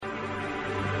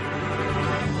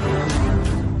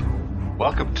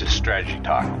Welcome to Strategy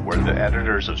Talk, where the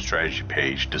editors of Strategy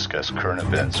Page discuss current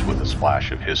events with a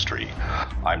splash of history.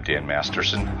 I'm Dan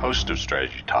Masterson, host of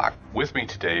Strategy Talk. With me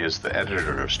today is the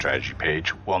editor of Strategy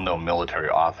Page, well-known military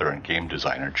author and game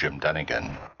designer Jim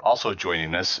Dunnigan. Also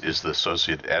joining us is the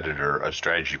associate editor of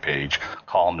Strategy Page,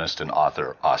 columnist and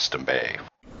author Austin Bay.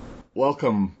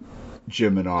 Welcome,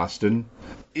 Jim and Austin.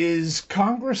 Is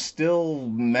Congress still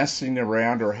messing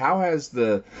around, or how has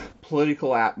the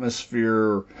political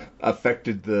atmosphere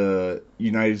affected the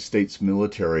United States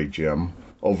military, Jim,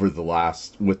 over the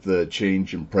last, with the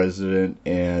change in president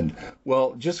and,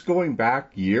 well, just going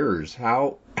back years,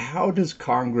 how does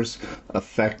Congress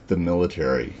affect the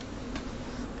military?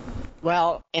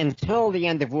 Well, until the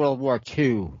end of World War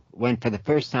II, when for the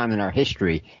first time in our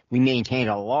history, we maintained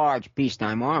a large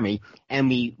peacetime army, and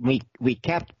we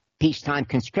kept peacetime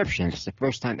conscription. It's the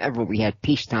first time ever we had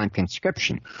peacetime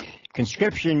conscription.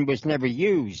 Conscription was never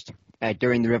used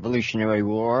during the Revolutionary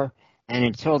War, and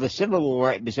until the Civil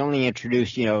War, it was only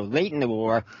introduced, late in the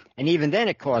war, and even then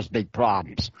it caused big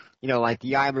problems. Like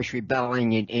the Irish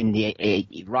rebelling in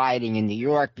the rioting in New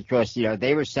York because,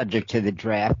 they were subject to the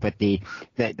draft, but the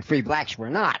free blacks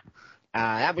were not.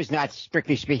 That was not,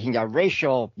 strictly speaking, a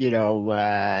racial, rising,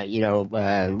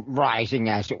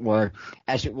 as it were,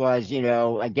 as it was,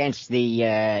 against the,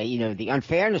 the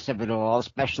unfairness of it all,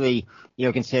 especially,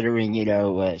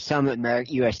 considering, some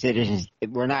U.S. citizens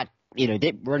were not,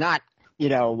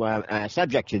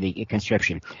 subject to the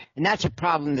conscription. And that's a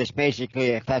problem that's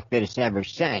basically affected us ever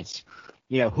since.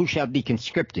 Who shall be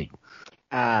conscripted?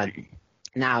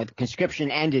 Now,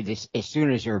 conscription ended as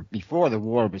soon as or before the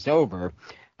war was over.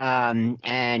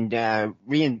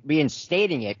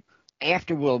 Reinstating it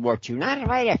after World War II, not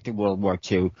right after World War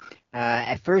II.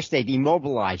 At first, they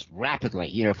demobilized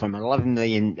rapidly, from 11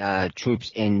 million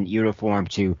troops in uniform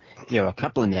to, a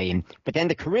couple of million. But then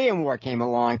the Korean War came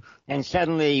along, and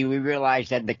suddenly we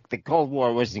realized that the Cold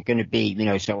War wasn't going to be,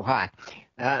 so hot.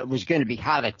 It was going to be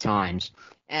hot at times.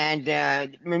 And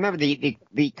remember,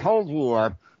 the Cold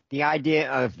War, the idea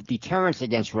of deterrence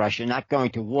against Russia, not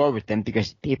going to war with them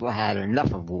because people had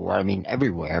enough of war,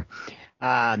 everywhere.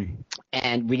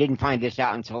 And we didn't find this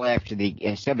out until after the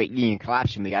Soviet Union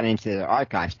collapsed and we got into the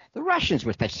archives. The Russians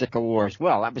were sick of war as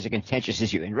well. That was a contentious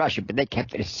issue in Russia, but they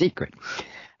kept it a secret.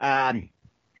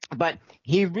 But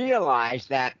he realized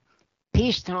that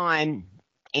peacetime,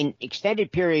 in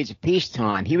extended periods of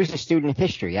peacetime, he was a student of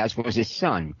history, as was his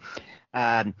son.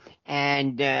 That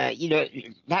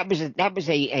was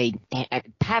a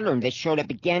pattern that showed up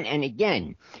again and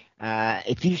again.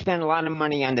 If you spend a lot of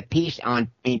money on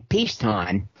in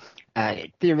peacetime,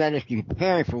 theoretically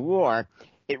preparing for war,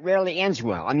 it rarely ends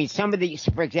well.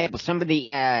 For example, some of the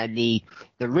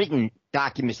written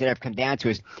documents that have come down to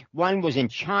us. One was in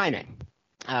China,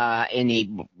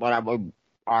 in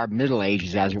our Middle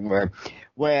Ages, as it were,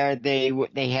 where they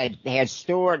had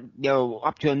stored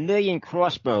up to 1 million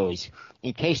crossbows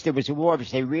in case there was a war,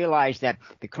 because they realized that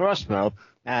the crossbow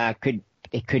could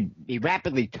be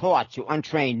rapidly taught to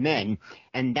untrained men,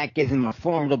 and that gives them a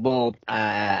formidable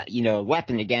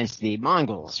weapon against the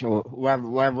Mongols or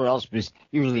whoever else was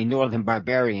usually northern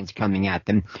barbarians coming at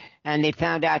them. And they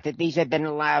found out that these had been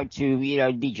allowed to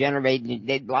degenerate.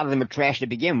 A lot of them were trash to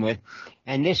begin with,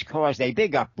 and this caused a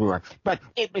big uproar. But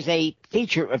it was a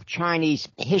feature of Chinese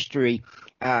history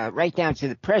right down to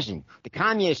the present. The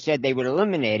communists said they would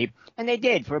eliminate it, and they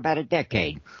did for about a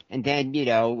decade. And then,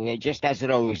 just as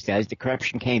it always does, the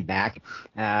corruption came back.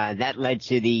 That led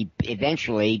to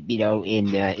eventually,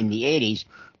 in the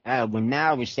 80s, when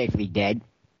Mao was safely dead,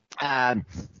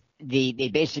 they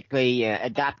basically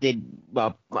adopted,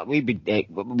 what we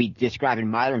describe in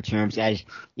modern terms as,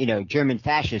 German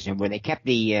fascism, where they kept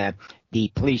the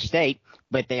police state,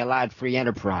 but they allowed free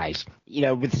enterprise,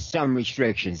 with some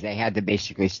restrictions. They had to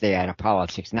basically stay out of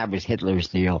politics, and that was Hitler's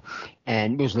deal.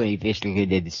 And Mussolini basically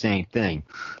did the same thing.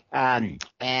 That's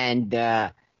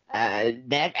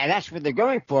what they're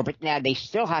going for, but now they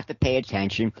still have to pay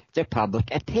attention to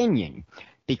public opinion,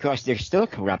 because there's still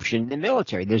corruption in the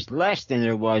military. There's less than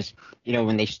there was,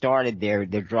 when they started their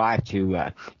drive to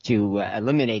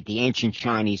eliminate the ancient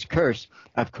Chinese curse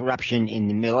of corruption in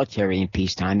the military in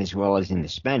peacetime as well as in the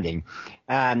spending.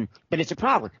 But it's a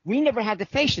problem. We never had to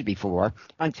face it before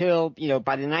until,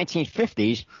 by the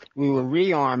 1950s, we were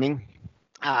rearming,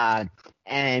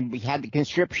 and we had the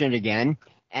conscription again.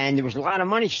 And there was a lot of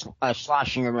money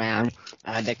sloshing around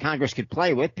that Congress could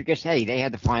play with because, hey, they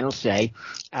had the final say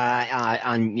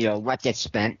on what gets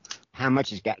spent. how much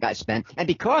has got spent. And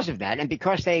because of that, and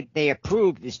because they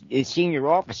approve this senior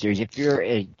officers, if you're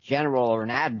a general or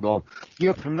an admiral,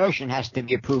 your promotion has to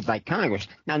be approved by Congress.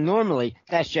 Now, normally,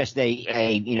 that's just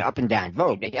a up and down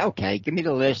vote. Okay, give me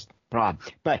the list. Problem.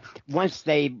 But once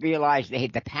they realize they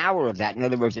hit the power of that, in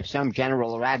other words, if some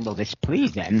general or admiral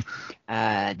displeased them,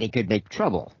 they could make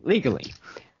trouble legally.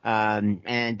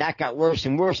 And that got worse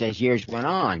and worse as years went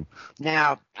on.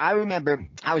 Now, I remember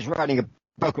I was writing a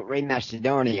book with Ray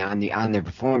Macedoni on the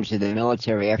reforms of the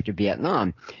military after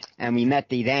Vietnam, and we met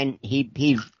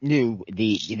he knew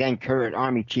the then current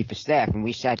Army Chief of Staff, and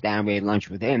we sat down, we had lunch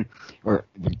with him, or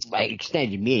like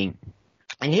extended meeting.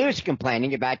 And he was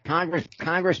complaining about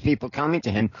Congress people coming to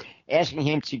him, asking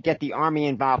him to get the Army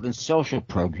involved in social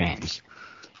programs.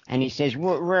 And he says,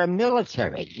 we're a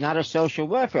military, not a social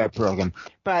welfare program.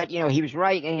 But, he was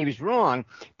right and he was wrong,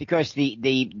 because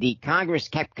the Congress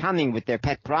kept coming with their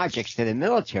pet projects to the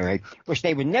military, which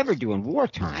they would never do in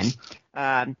wartime.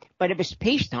 But it was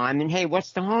peacetime, and hey,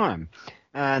 what's the harm?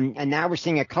 And now we're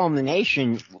seeing a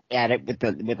culmination at it with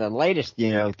the latest,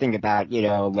 thing about,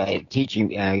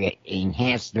 teaching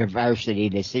enhanced diversity,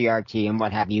 the CRT and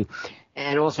what have you,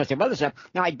 and all sorts of other stuff.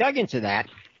 Now, I dug into that,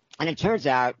 and it turns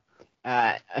out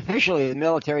officially the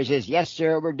military says, yes,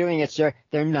 sir, we're doing it, sir.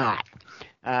 They're not.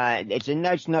 It's a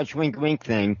nudge, nudge, wink, wink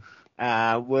thing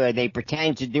where they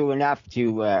pretend to do enough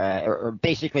to or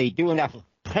basically do enough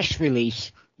press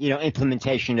release,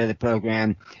 implementation of the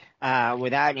program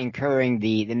without incurring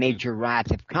the major wrath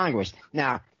of Congress.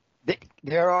 Now,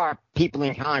 there are people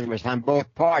in Congress on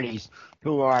both parties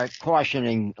who are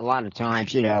cautioning a lot of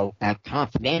times,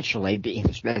 confidentially,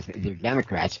 especially the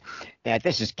Democrats, that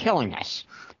this is killing us,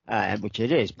 which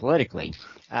it is politically.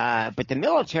 But the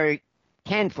military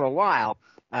can, for a while,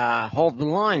 hold the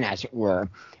line, as it were.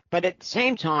 But at the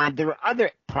same time, there are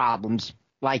other problems,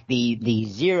 like the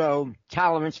zero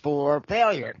tolerance for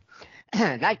failure.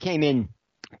 That came in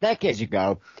decades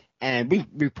ago, and we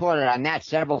reported on that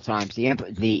several times, the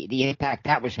impact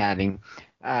that was having.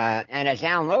 And as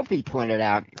Alan Lofi pointed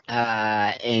out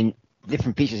in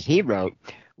different pieces he wrote,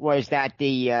 was that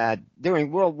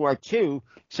during World War II,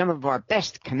 some of our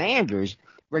best commanders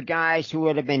were guys who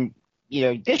would have been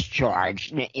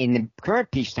discharged in the current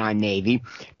peacetime Navy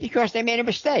because they made a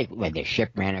mistake. When their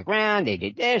ship ran aground, they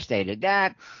did this, they did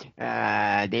that.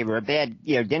 They were a bad,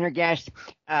 dinner guest.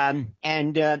 And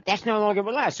that's no longer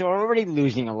allowed. So we're already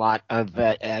losing a lot of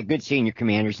good senior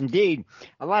commanders. Indeed,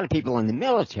 a lot of people in the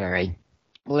military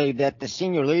believe that the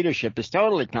senior leadership is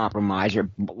totally compromised, or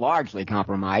largely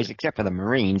compromised, except for the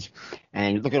Marines.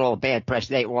 And look at all the bad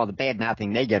press, all the bad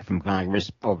mouthing they get from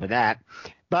Congress over that.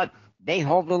 But they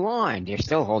hold the line. They're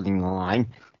still holding the line.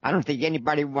 I don't think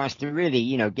anybody wants to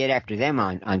really, get after them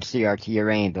on CRT or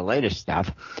any of the latest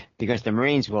stuff, because the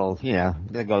Marines will,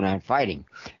 they'll go down fighting.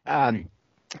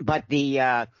 But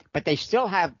they still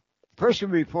have. First, we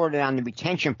reported on the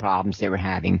retention problems they were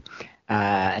having,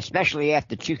 especially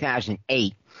after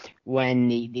 2008, when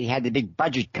they had the big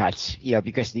budget cuts,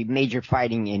 because the major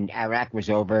fighting in Iraq was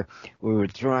over. We were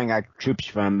withdrawing our troops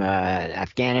from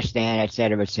Afghanistan, et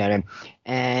cetera,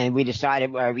 and we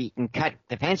decided we can cut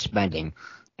defense spending.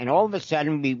 And all of a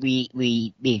sudden,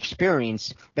 we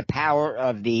experienced the power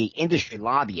of the industry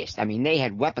lobbyists. I mean, they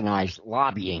had weaponized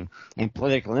lobbying and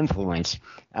political influence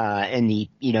in the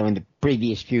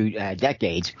previous few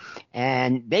decades,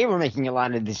 and they were making a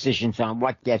lot of decisions on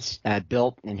what gets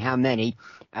built and how many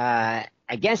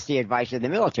against the advice of the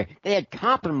military. They had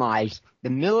compromised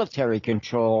the military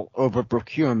control over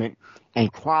procurement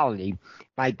and quality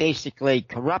by basically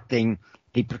corrupting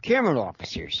the procurement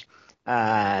officers.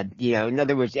 In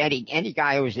other words, any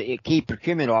guy who was a key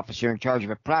procurement officer in charge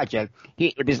of a project,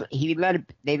 they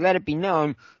let it be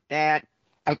known that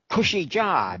a cushy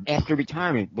job after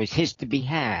retirement was his to be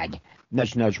had.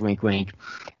 Nudge, nudge, wink, wink.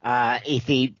 If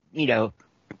he,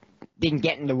 didn't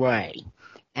get in the way.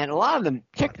 And a lot of them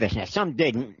took this. Now, some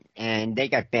didn't, and they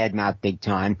got bad-mouthed big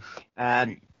time.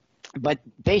 But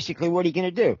basically, what are you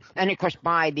going to do? And of course,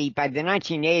 by the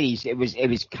 1980s, it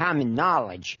was common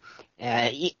knowledge,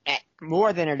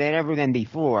 more than it had ever been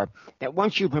before, that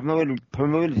once you promoted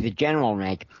the general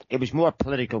rank, it was more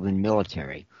political than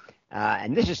military.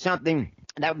 And this is something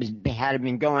that had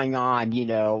been going on,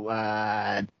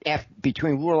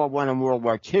 between World War I and World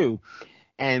War II.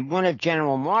 And one of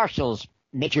General Marshall's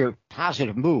major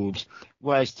positive moves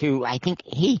was to, I think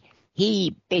he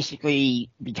basically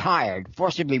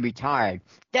forcibly retired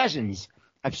dozens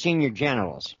of senior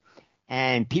generals.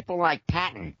 And people like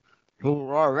Patton, who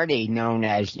were already known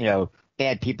as,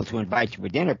 bad people to invite to a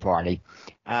dinner party,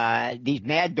 these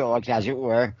mad dogs, as it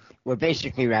were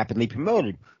basically rapidly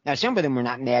promoted. Now, some of them were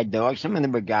not mad dogs. Some of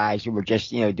them were guys who were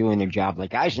just, doing their job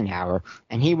like Eisenhower.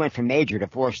 And he went from major to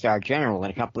 4-star general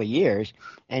in a couple of years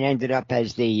and ended up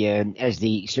as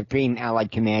the supreme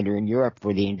Allied commander in Europe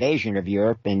for the invasion of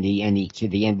Europe and to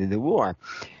the end of the war.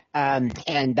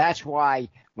 And that's why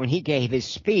when he gave his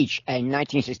speech in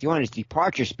 1961, his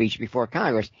departure speech before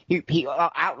Congress, he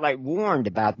outright warned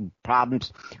about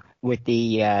problems with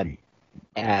the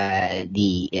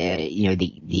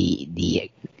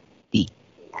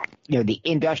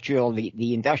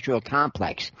industrial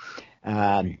complex,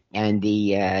 and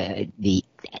the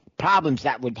problems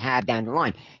that would have down the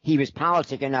line. He was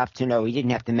politic enough to know he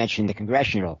didn't have to mention the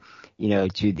congressional,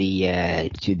 to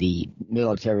the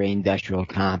military industrial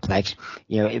complex.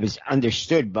 It was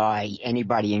understood by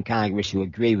anybody in Congress who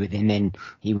agreed with him, and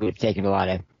he would have taken a lot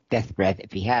of death breath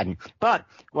if he hadn't. But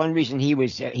one reason he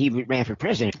ran for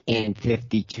president in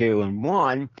 52 and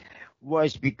won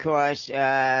was because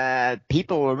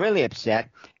people were really upset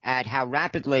at how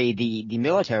rapidly the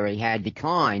military had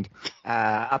declined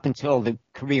up until the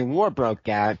Korean War broke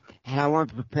out, and how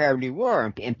unprepared we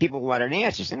were, and people wanted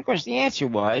answers. And of course, the answer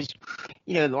was,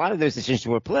 a lot of those decisions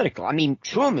were political. I mean,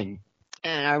 Truman,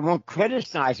 and I won't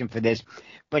criticize him for this,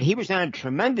 but he was under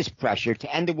tremendous pressure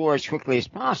to end the war as quickly as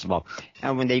possible.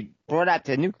 And when they brought out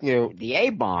the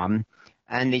A-bomb,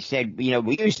 and they said, we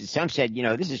used it, some said,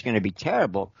 this is going to be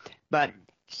terrible. But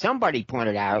somebody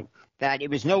pointed out that it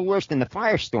was no worse than the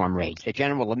firestorm rates that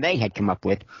General LeMay had come up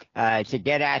with to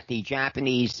get at the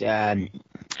Japanese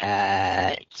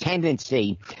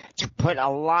tendency to put a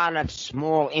lot of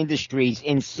small industries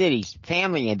in cities,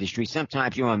 family industries.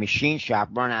 Sometimes a machine shop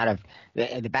run out of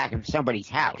the back of somebody's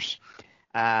house.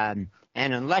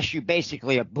 And unless you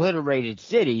basically obliterated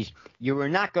cities, you were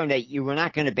not going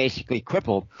to basically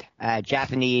cripple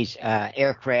Japanese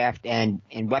aircraft and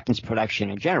weapons production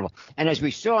in general. And as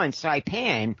we saw in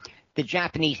Saipan, the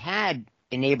Japanese had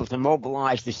been able to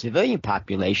mobilize the civilian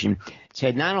population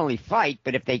to not only fight,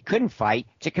 but if they couldn't fight,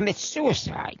 to commit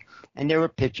suicide. And there were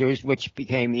pictures which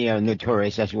became,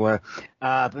 notorious, as it were,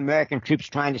 of American troops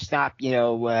trying to stop,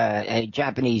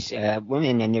 Japanese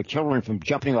women and their children from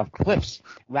jumping off cliffs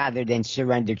rather than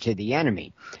surrender to the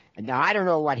enemy. Now, I don't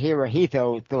know what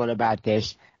Hirohito thought about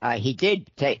this. He did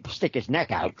stick his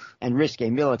neck out and risk a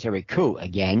military coup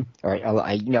again, or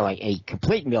a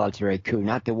complete military coup,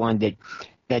 not the one that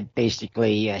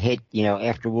basically hit,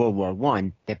 after World War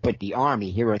I, that put the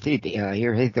army, the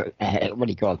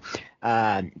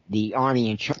army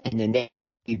and the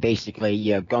Navy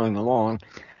basically going along.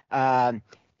 And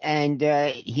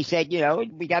he said,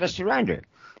 we got to surrender.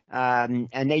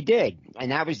 And they did.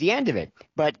 And that was the end of it.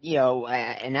 But,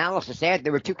 analysis,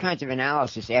 there were two kinds of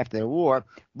analysis after the war.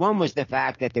 One was the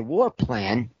fact that the war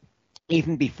plan,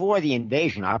 even before the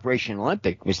invasion, Operation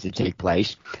Olympic, was to take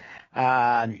place,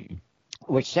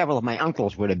 which several of my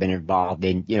uncles would have been involved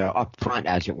in, up front,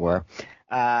 as it were,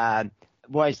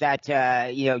 was that,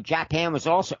 Japan was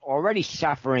also already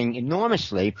suffering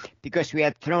enormously because we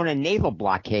had thrown a naval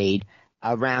blockade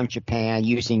around Japan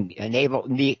using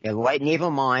light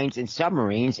naval mines and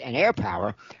submarines and air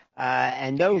power,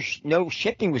 and no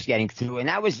shipping was getting through. And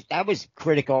that was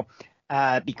critical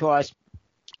because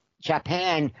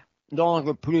Japan no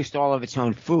longer produced all of its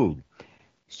own food.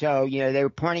 So, they were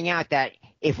pointing out that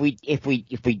if we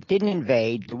didn't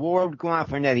invade, the war would go on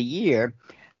for another year,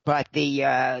 but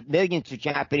the millions of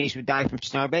Japanese would die from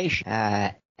starvation.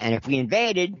 And if we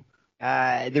invaded,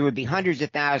 there would be hundreds of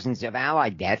thousands of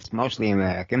Allied deaths, mostly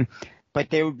American, but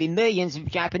there would be millions of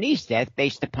Japanese deaths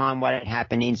based upon what had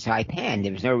happened in Saipan.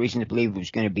 There was no reason to believe it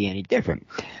was going to be any different.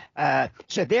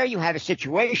 So there you have a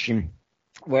situation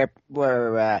where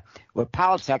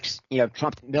politics,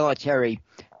 trumped military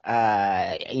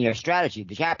strategy.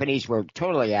 The Japanese were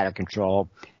totally out of control,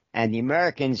 and the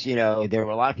Americans, there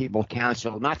were a lot of people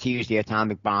counseled not to use the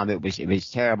atomic bomb. It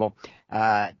was terrible.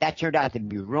 That turned out to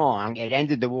be wrong. It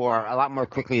ended the war a lot more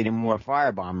quickly than more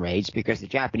firebomb raids because the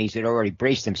Japanese had already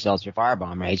braced themselves for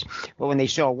firebomb raids. But when they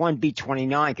saw one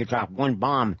B-29 could drop one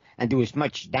bomb and do as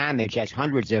much damage as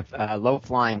hundreds of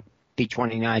low-flying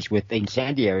B-29s with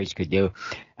incendiaries could do,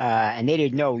 and they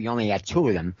didn't know we only had two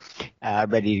of them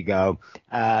ready to go.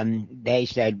 They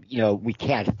said, we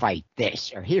can't fight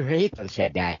this. Or Hirohito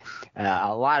said that.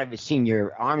 A lot of the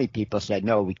senior army people said,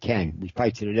 no, we can. We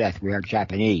fight to the death. We are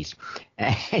Japanese.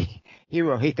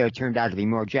 Hirohito turned out to be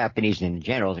more Japanese than the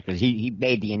generals because he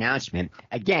made the announcement,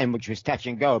 again, which was touch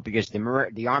and go because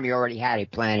the army already had a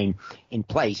plan in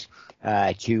place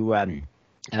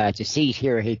to seize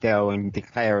Hirohito and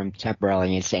declare him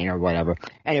temporarily insane or whatever.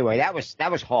 Anyway, that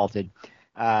was halted.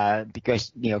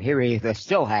 because here they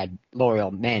still had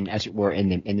loyal men, as it were, in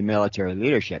the military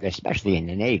leadership, especially in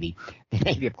the Navy. The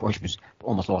Navy, of course, was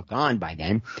almost all gone by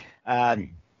then.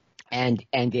 And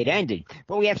it ended.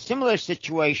 But we have similar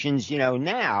situations,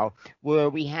 now where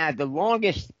we have the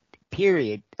longest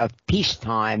period of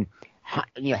peacetime,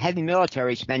 heavy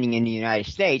military spending in the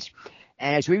United States.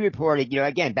 And as we reported,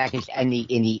 again, back in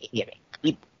the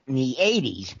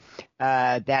 80s,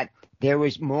 that there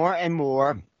was more and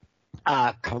more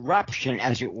corruption,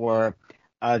 as it were,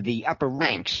 of the upper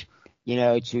ranks,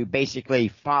 to basically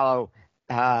follow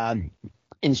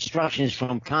instructions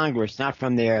from Congress, not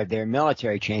from their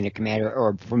military chain of command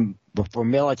or for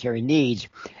military needs.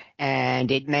 And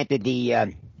it meant that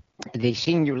the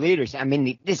senior leaders,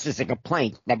 this is a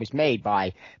complaint that was made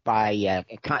by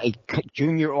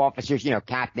junior officers,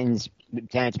 captains,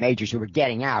 lieutenants, majors who were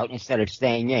getting out instead of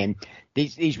staying in.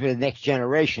 These were the next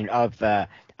generation of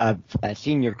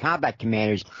senior combat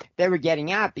commanders. They were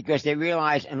getting out because they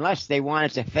realized unless they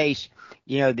wanted to face,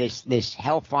 this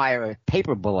hellfire of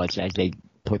paper bullets, as they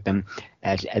put them,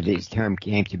 as this term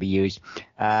came to be used,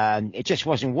 it just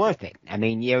wasn't worth it.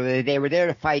 They were there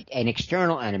to fight an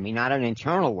external enemy, not an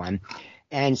internal one.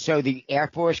 And so the Air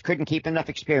Force couldn't keep enough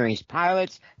experienced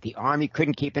pilots. The Army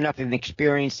couldn't keep enough of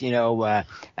experienced,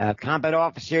 combat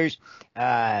officers.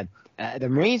 The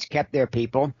Marines kept their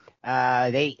people.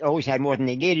 They always had more than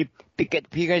they needed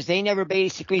because they never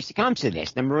basically succumbed to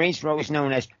this. The Marines were always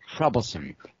known as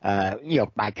troublesome,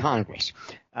 by Congress.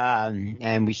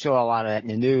 And we saw a lot of that in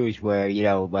the news where,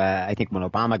 I think when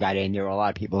Obama got in, there were a lot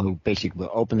of people who basically were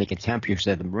openly contemptuous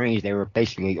of the Marines. They were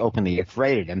basically openly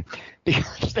afraid of them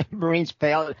because the Marines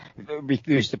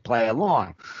refused to play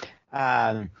along.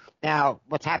 Now,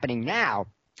 what's happening now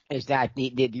is that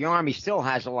the Army still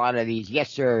has a lot of these, yes,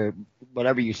 sir,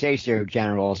 whatever you say, sir,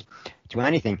 generals, to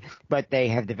anything, but they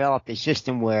have developed a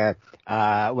system where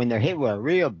when they're hit with a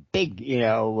real big,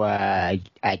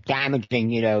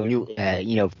 damaging,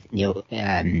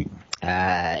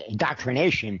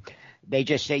 indoctrination, they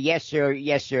just say yes,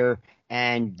 sir,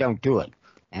 and don't do it.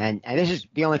 And this is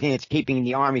the only thing that's keeping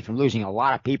the Army from losing a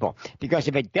lot of people, because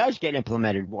if it does get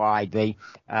implemented widely,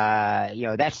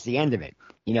 that's the end of it.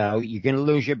 You're going to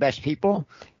lose your best people.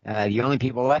 The only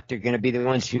people left are going to be the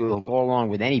ones who will go along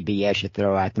with any BS you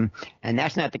throw at them. And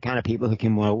that's not the kind of people who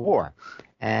can win a war.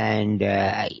 And,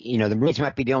 the Marines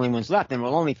might be the only ones left. And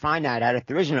we'll only find out if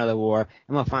there is another war.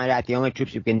 And we'll find out the only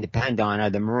troops who can depend on are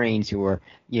the Marines, who are,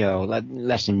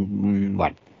 less than,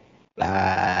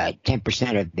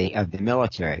 10% of the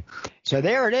military. So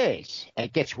there it is.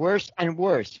 It gets worse and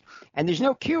worse. And there's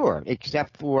no cure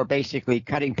except for basically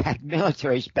cutting back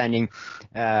military spending.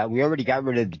 We already got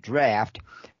rid of the draft,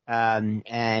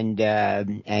 and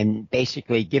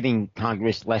basically giving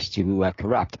Congress less to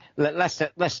corrupt, less.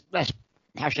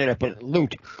 How should I put it?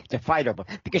 Loot to fight over,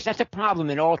 because that's a problem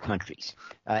in all countries.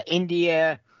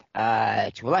 India. To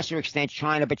a lesser extent,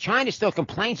 China, but China still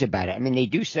complains about it. They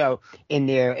do so in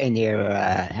their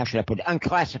how should I put it,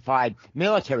 unclassified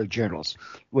military journals,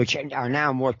 which are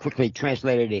now more quickly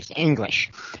translated as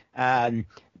English,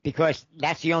 because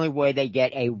that's the only way they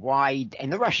get a wide,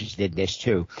 and the Russians did this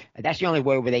too, that's the only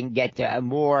way where they can get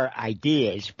more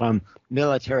ideas from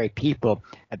military people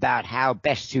about how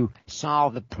best to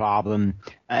solve the problem,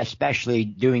 especially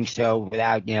doing so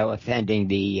without, offending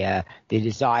the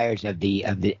desires of the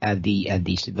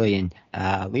civilian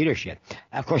leadership.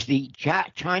 Of course, the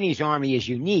Chinese Army is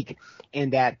unique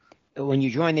in that when you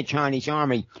join the Chinese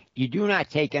Army, you do not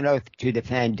take an oath to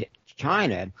defend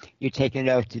China, you take an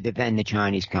oath to defend the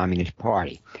Chinese Communist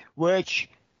Party, which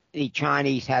the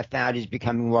Chinese have found is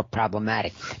becoming more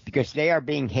problematic because they are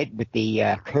being hit with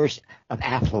the curse of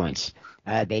affluence.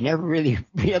 They never really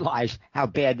realize how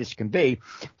bad this can be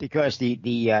because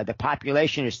the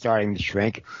population is starting to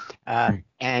shrink,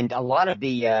 and a lot of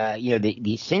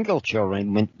the single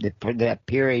children, when the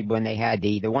period when they had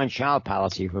the one child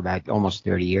policy for about almost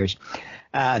 30 years,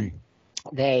 a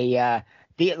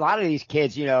lot of these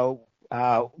kids,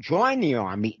 join the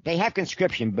Army. They have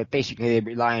conscription, but basically they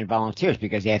rely on volunteers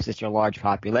because they have such a large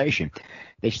population.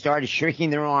 They started shrinking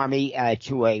their army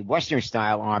to a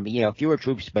Western-style army, fewer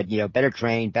troops, but, better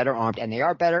trained, better armed, and they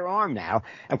are better armed now.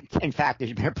 In fact,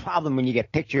 there's been a problem when you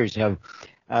get pictures of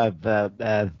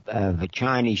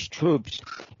Chinese troops.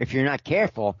 If you're not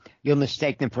careful, you'll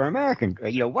mistake them for American,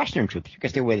 Western troops,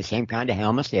 because they wear the same kind of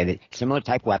helmets, they have similar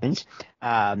type weapons.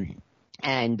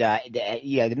 And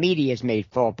the media has made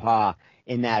faux pas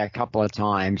in that a couple of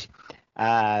times.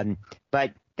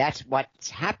 But that's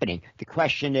what's happening. The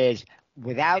question is,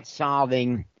 without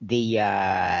solving the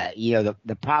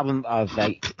problem of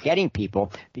getting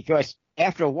people, because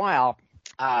after a while,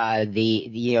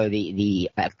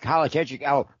 college education.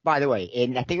 Oh, by the way,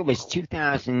 I think it was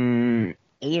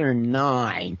 2008 or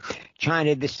 9,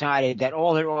 China decided that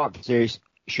all their officers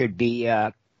should be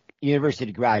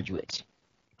university graduates.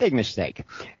 Big mistake,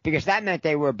 because that meant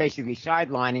they were basically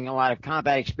sidelining a lot of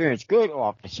combat experienced good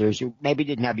officers who maybe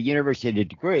didn't have a university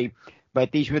degree,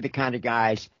 but these were the kind of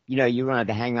guys, you wanted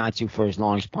to hang on to for as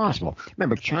long as possible.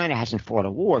 Remember, China hasn't fought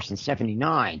a war since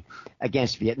 1979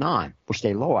 against Vietnam, which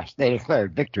they lost. They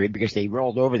declared victory because they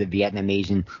rolled over the Vietnamese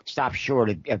and stopped short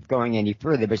of going any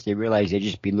further, because they realized they'd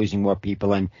just be losing more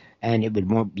people, and it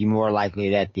would be more likely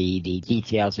that the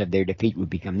details of their defeat would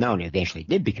become known. It eventually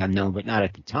did become known, but not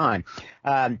at the time.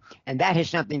 And that is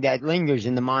something that lingers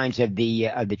in the minds of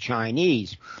the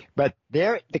Chinese. But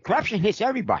the corruption hits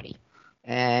everybody.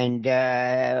 And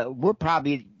we're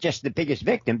probably just the biggest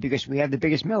victim because we have the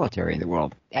biggest military in the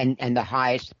world and the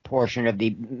highest portion of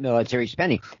the military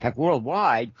spending. In fact,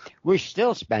 worldwide, we're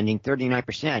still spending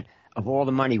 39% of all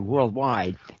the money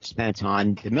worldwide spent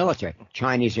on the military.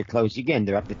 Chinese are close again.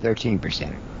 They're up to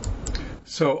 13%.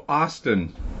 So,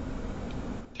 Austin.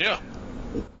 Yeah.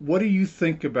 What do you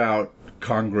think about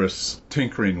Congress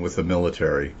tinkering with the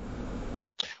military?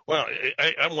 Well,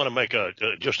 I want to make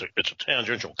it's a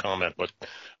tangential comment, but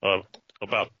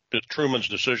about Truman's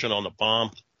decision on the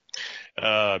bomb.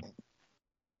 I've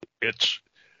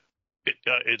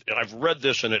read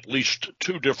this in at least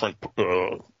two different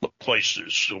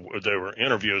places. There were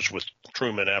interviews with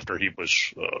Truman after he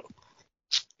was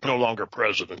no longer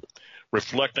president,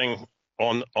 reflecting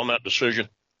on that decision.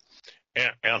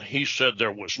 And he said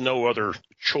there was no other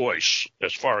choice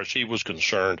as far as he was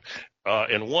concerned.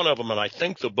 In one of them, and I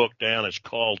think the book, Dan, is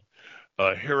called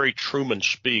Harry Truman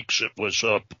Speaks. It was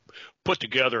put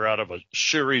together out of a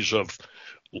series of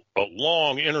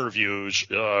long interviews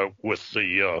with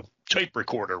the tape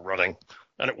recorder running.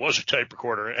 And it was a tape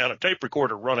recorder, and a tape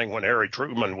recorder running when Harry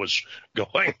Truman was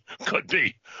going could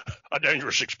be a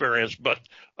dangerous experience. But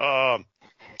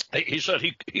he said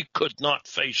he could not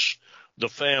face the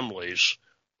families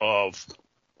of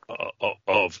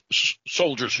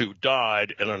soldiers who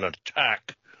died in an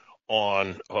attack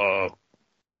on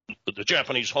the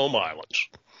Japanese home islands.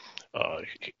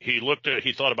 He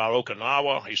thought about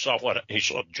Okinawa. He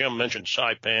saw Jim mentioned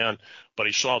Saipan, but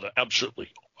he saw the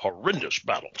absolutely horrendous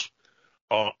battles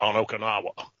on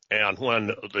Okinawa. And when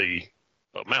the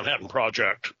Manhattan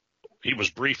Project, he was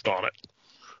briefed on it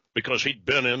because he'd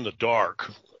been in the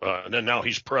dark, and then now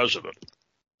he's president.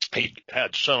 He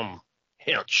had some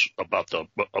hints about the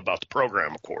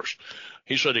program, of course.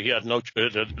 He said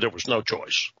there was no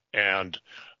choice, and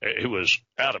he was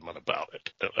adamant about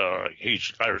it.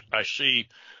 I see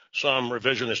some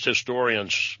revisionist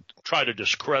historians try to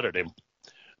discredit him,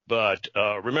 but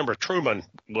remember, Truman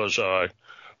was an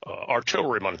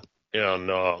artilleryman in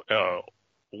World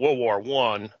War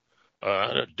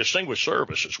I, distinguished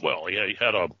service as well. He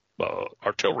had a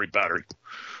artillery battery.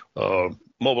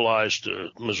 Mobilized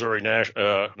Missouri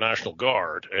National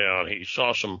Guard, and he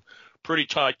saw some pretty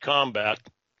tight combat,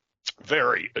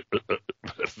 very,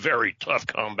 very tough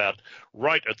combat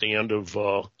right at the end of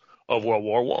World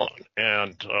War I.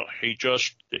 And he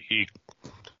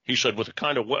said with the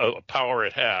kind of power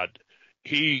it had,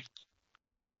 he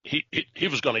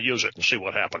was going to use it and see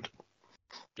what happened.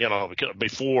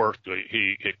 Before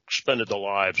he expended the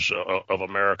lives of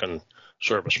American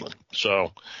servicemen.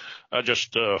 So I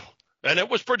just and it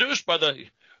was produced by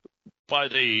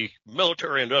the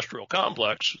military-industrial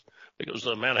complex, because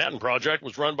the Manhattan Project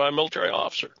was run by a military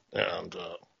officer and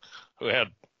who had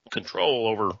control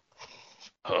over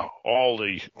all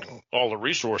the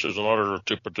resources in order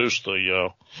to produce the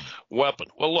weapon.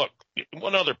 Well, look,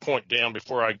 one other point, Dan,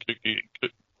 before I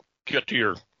get to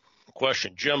your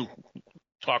question. Jim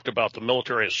talked about the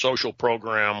military as social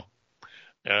program.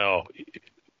 Now,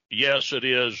 yes, it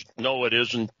is. No, it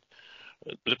isn't.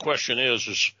 The question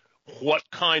is what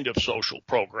kind of social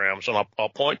programs? And I'll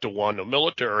point to one. The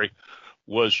military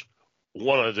was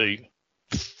one of the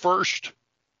first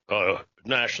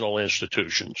national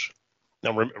institutions.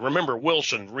 Now, remember,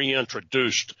 Wilson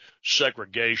reintroduced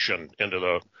segregation into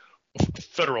the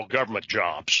federal government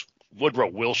jobs.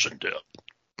 Woodrow Wilson did,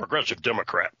 progressive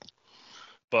Democrat.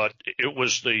 But it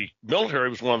was the military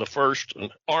was one of the first,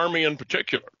 and Army in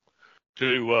particular,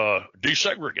 to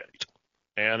desegregate.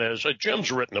 And as Jim's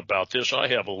written about this, I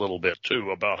have a little bit,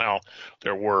 too, about how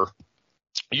there were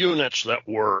units that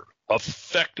were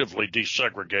effectively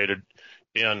desegregated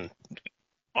in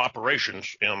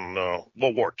operations in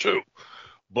World War II.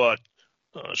 But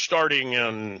starting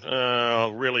in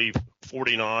really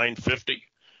 49, 50,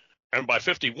 and by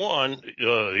 51,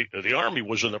 the Army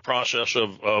was in the process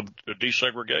of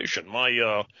desegregation.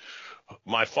 My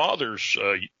my father's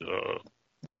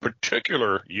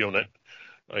particular unit,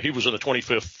 he was in the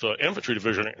 25th Infantry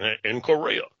Division in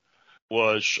Korea,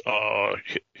 was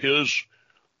his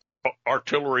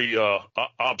artillery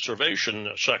observation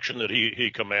section that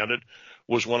he commanded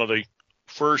was one of the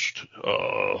first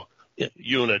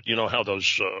unit. You know how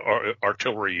those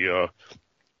artillery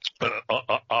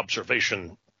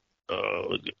observation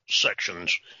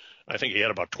sections. I think he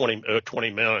had about 20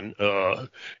 men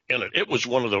in it. It was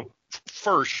one of the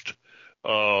first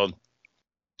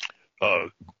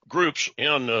groups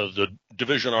in the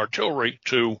division artillery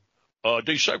to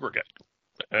desegregate,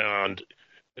 and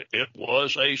it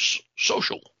was a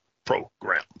social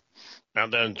program.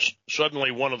 And then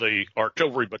suddenly one of the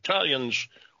artillery battalions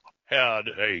had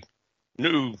a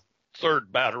new third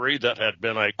battery that had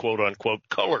been a quote unquote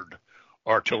colored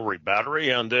artillery battery.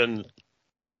 And then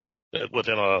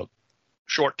within a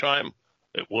short time,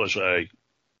 it was a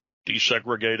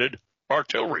desegregated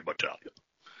artillery battalion.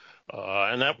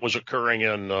 And that was occurring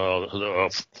in the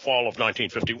fall of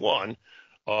 1951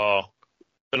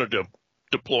 in a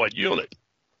deployed unit.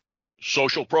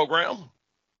 Social program?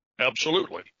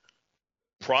 Absolutely.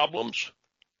 Problems?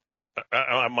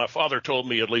 My father told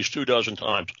me at least 24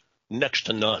 times, next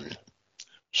to none.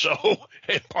 So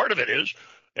part of it is,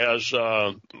 as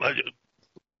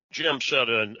Jim said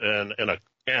and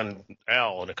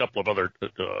Al and a couple of other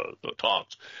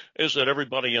talks, is that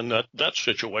everybody in that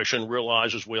situation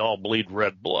realizes we all bleed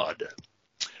red blood.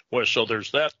 Well, so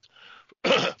there's that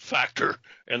factor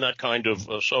and that kind of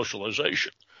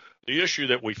socialization. The issue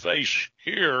that we face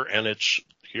here, and it's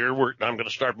here I'm going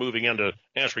to start moving into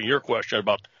answering your question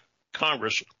about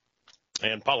Congress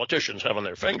and politicians having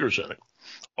their fingers in it,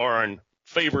 are in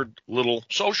favored little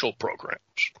social programs.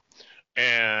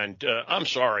 And I'm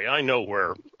sorry, I know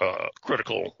where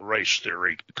critical race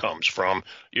theory comes from.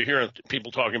 You hear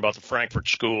people talking about the Frankfurt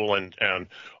School and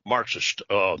Marxist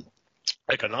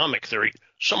economic theory.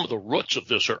 Some of the roots of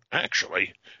this are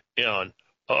actually in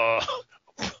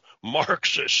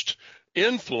Marxist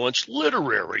influenced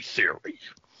literary theory.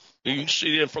 You can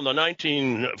see it from the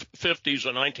 1950s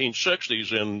and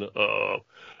 1960s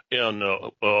in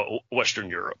Western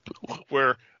Europe,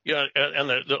 where and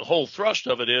the whole thrust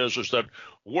of it is that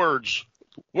words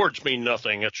mean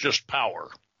nothing. It's just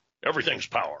power. Everything's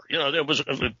power. You know, there was.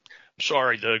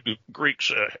 Sorry, the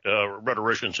Greeks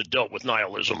rhetoricians had dealt with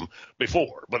nihilism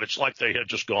before, but it's like they had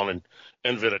just gone and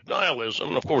invented nihilism.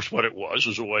 And of course, what it was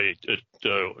is a way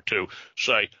to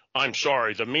say, I'm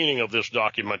sorry, the meaning of this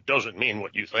document doesn't mean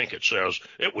what you think it says.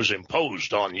 It was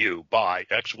imposed on you by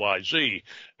XYZ.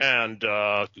 And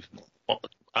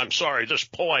I'm sorry, this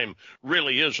poem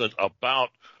really isn't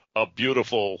about a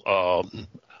beautiful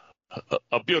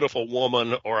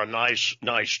woman or a nice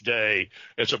day.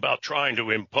 It's about trying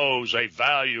to impose a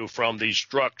value from the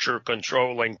structure,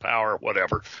 controlling power,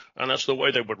 whatever. And that's the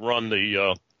way they would run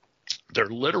their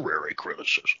literary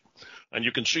criticism. And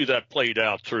you can see that played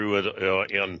out through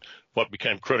in what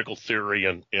became critical theory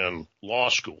in law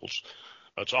schools.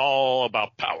 It's all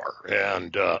about power.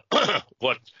 And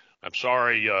I'm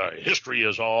sorry, history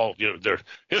is all,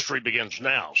 history begins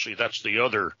now. See, that's the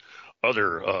other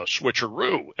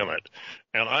switcheroo in it.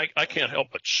 And I can't help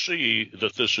but see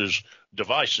that this is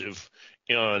divisive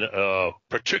in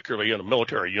particularly in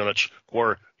military units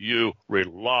where you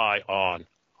rely on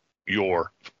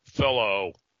your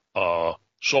fellow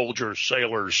soldiers,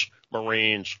 sailors,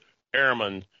 Marines,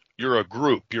 airmen. You're a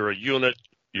group, you're a unit,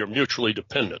 you're mutually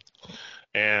dependent.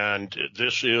 And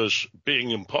this is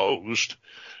being imposed,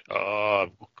 right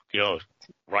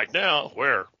now,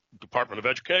 where Department of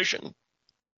Education,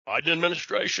 Biden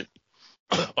administration,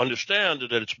 understand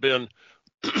that it's been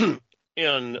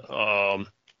in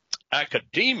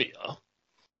academia,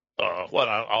 what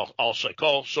I'll say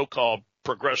so-called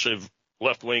progressive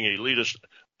left-wing elitist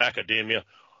academia,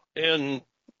 in,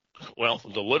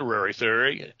 the literary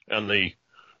theory and the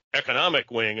economic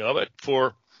wing of it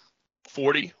for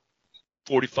 40,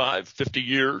 45, 50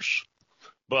 years,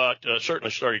 but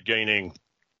certainly started gaining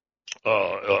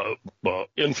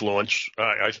influence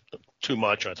too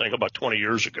much, I think, about 20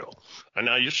 years ago. And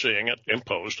now you're seeing it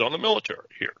imposed on the military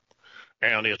here.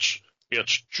 And it's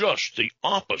just the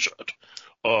opposite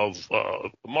of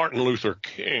Martin Luther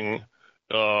King,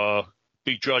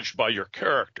 be judged by your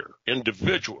character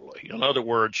individually. In other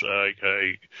words,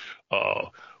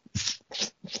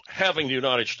 having the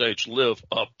United States live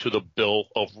up to the Bill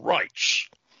of Rights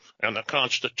and the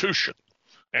Constitution,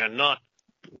 and not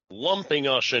lumping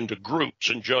us into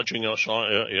groups and judging us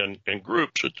in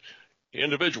groups. It's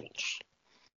individual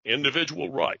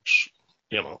rights,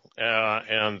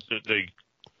 and the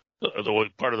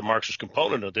part of the Marxist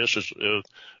component of this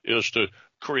is to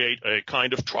create a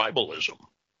kind of tribalism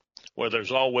where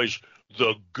there's always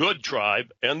the good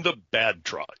tribe and the bad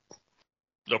tribe,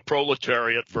 the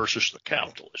proletariat versus the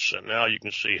capitalists. And now you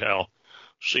can see how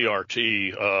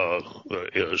CRT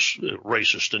is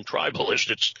racist and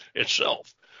tribalist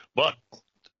itself, but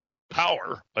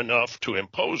power enough to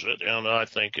impose it. And I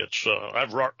think it's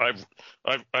I've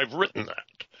written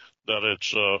that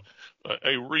it's a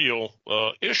real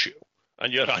issue.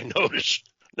 And yet I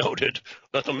noted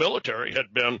that the military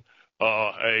had been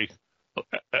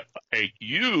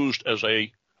used as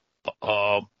a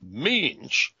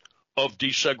means of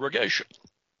desegregation.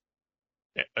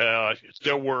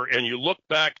 There were, and you look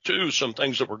back to some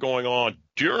things that were going on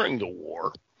during the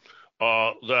war,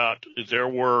 that there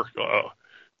were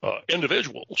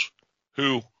individuals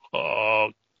who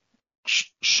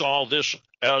saw this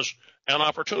as an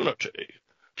opportunity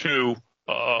to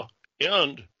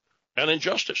end an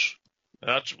injustice.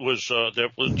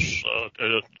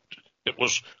 It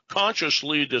was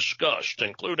consciously discussed,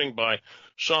 including by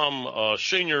some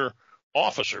senior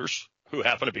officers who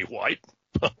happen to be white,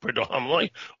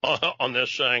 predominantly, on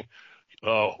this, saying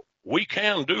we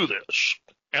can do this,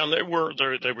 and they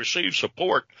received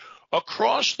support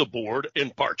across the board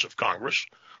in parts of Congress.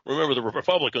 Remember, the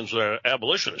Republicans, the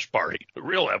abolitionist party, the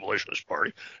real abolitionist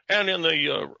party, and in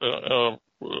the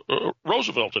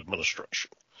Roosevelt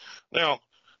administration. Now,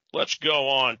 let's go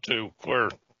on to where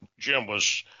Jim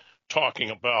was talking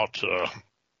about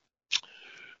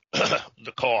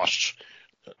the costs.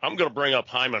 I'm going to bring up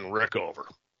Hyman Rickover.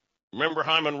 Remember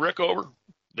Hyman Rickover,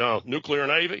 the nuclear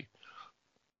navy?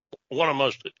 One of the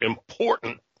most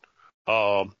important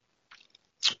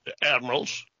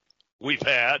admirals we've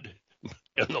had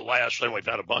in the last, and we've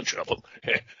had a bunch of them,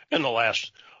 in the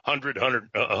last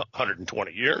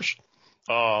 120 years.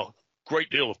 Great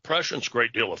deal of prescience,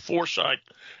 great deal of foresight,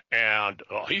 and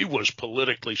he was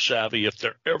politically savvy if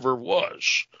there ever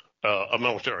was a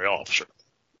military officer.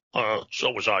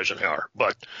 So was Eisenhower.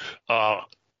 But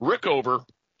Rickover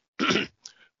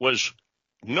was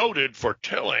noted for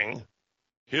telling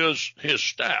his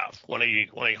staff when he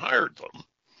hired them,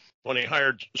 when he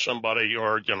hired somebody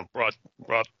or brought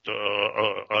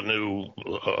a new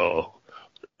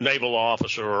naval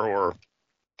officer or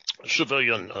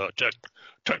civilian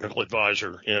technical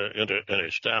advisor in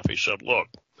his staff, he said, look,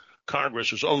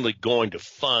 Congress is only going to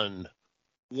fund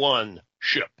one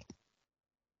ship.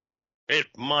 It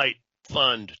might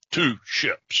fund two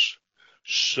ships.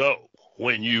 So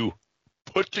when you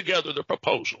put together the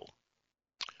proposal,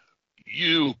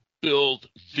 you build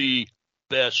the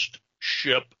best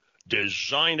ship,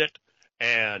 design it,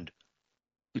 and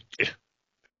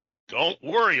don't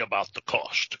worry about the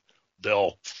cost.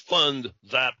 They'll fund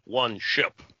that one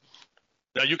ship.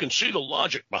 Now, you can see the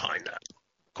logic behind that.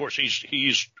 Of course,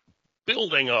 he's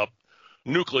building up a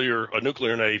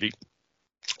nuclear navy,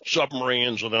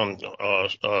 submarines, and then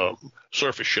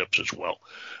surface ships as well.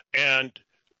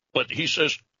 But he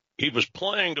says he was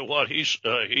playing to what he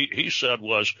said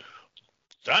was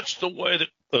that's the way that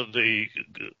the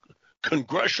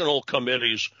congressional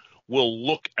committees will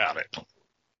look at it.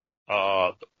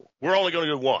 We're only going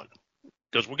to do one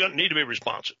because we're going to need to be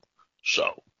responsive.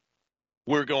 So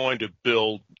we're going to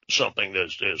build something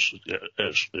that's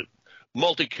as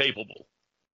multi-capable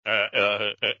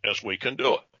as we can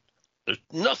do it. There's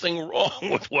nothing wrong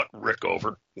with what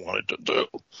Rickover wanted to do,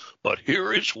 but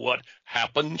here is what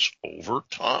happens over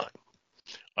time.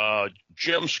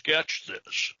 Jim sketched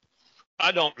this.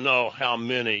 I don't know how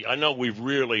many. I know we've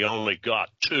really only got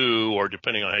two, or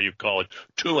depending on how you call it,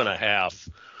 2.5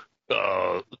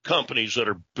 companies that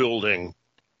are building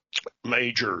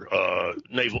major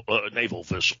naval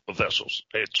vessels.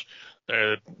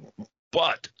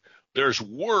 But there's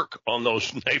work on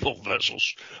those naval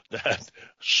vessels that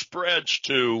spreads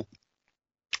to,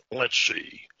 let's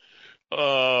see,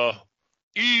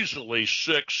 easily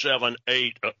 6, 7,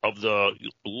 8 of the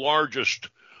largest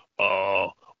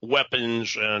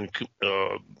weapons and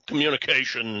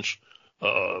communications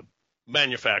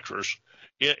manufacturers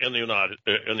in the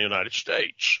United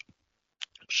States.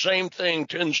 Same thing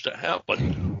tends to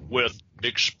happen with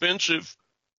expensive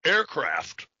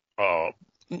aircraft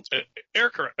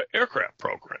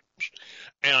programs,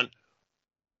 and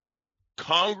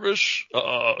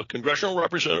congressional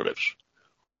representatives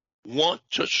want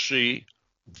to see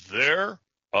their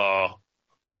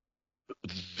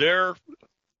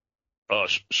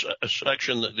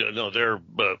section,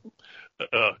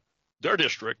 their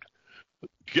district,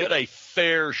 get a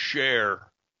fair share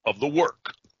of the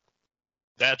work.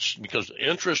 That's because the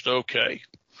interest, okay.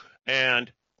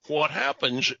 And what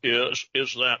happens is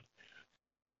that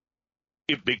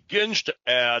it begins to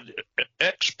add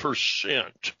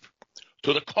X%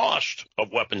 to the cost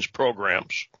of weapons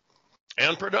programs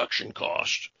and production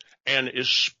costs, and is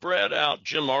spread out.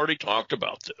 Jim already talked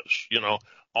about this.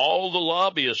 All the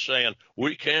lobbyists saying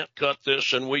we can't cut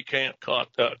this and we can't cut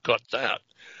that.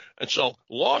 And so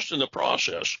lost in the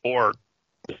process, or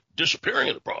disappearing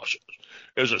in the process,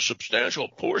 is a substantial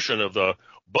portion of the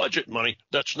budget money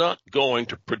that's not going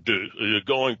to produce,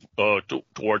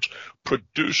 towards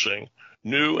producing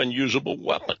new and usable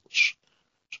weapons.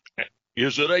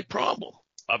 Is it a problem?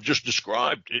 I've just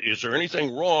described. Is there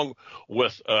anything wrong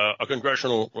with a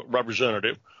congressional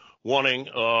representative wanting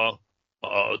the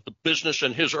business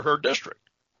in his or her district?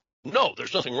 No,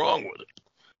 there's nothing wrong with it.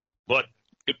 But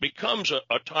it becomes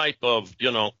a type of,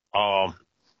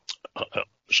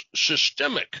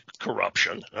 systemic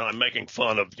corruption. And I'm making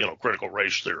fun of, critical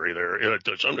race theory there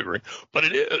to some degree, but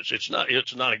it is. It's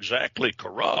not exactly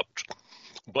corrupt,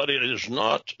 but it is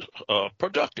not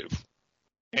productive.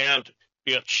 And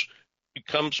it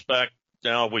comes back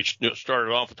now. We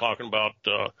started off talking about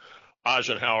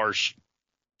Eisenhower's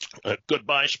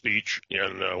goodbye speech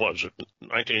in,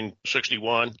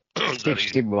 1961?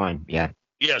 61, yeah.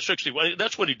 Yeah, 61.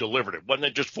 That's what he delivered it. Wasn't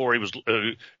it just before he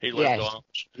left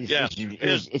office?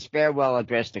 It's farewell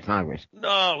address to Congress.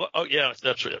 No, yeah,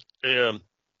 that's it.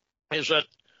 Is that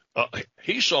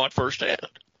he saw it firsthand,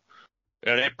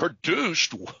 and it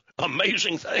produced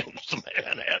amazing things. The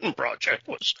Manhattan Project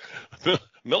was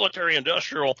military,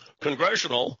 industrial,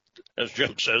 congressional, as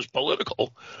Jim says,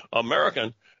 political,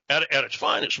 American at its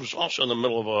finest. It was also in the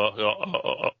middle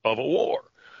of a war.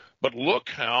 But look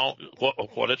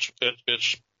what it's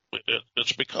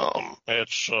become.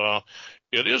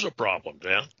 It is a problem,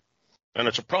 Dan, and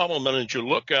it's a problem. And as you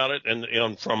look at it,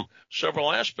 and from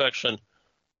several aspects, and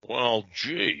well,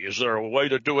 gee, is there a way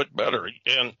to do it better?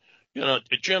 And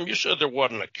Jim, you said there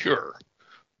wasn't a cure,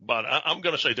 but I'm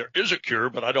going to say there is a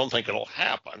cure, but I don't think it'll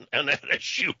happen. And that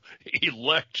is you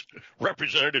elect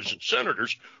representatives and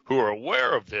senators who are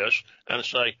aware of this and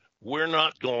say, we're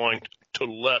not going to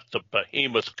let the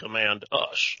behemoth command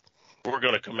us. We're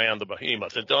going to command the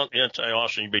behemoth. And don't,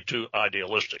 Austin, you'd be too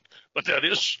idealistic. But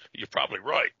you're probably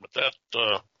right. But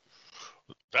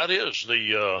that is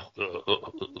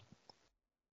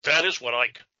that is what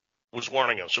Ike was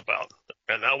warning us about.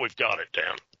 And now we've got it,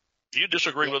 Dan. Do you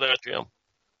disagree with that, Jim?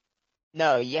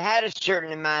 No, you had a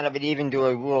certain amount of it even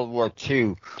during World War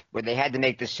II, where they had to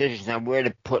make decisions on where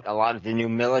to put a lot of the new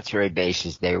military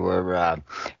bases they were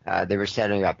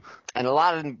setting up. And a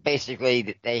lot of them,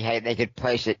 basically, they could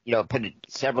place it, put it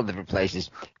several different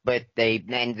places, but they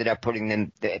ended up putting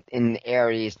them in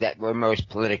areas that were most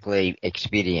politically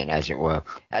expedient, as it were.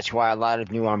 That's why a lot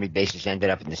of new Army bases ended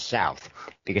up in the South,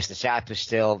 because the South was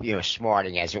still,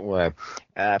 smarting, as it were,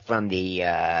 from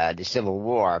the Civil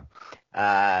War.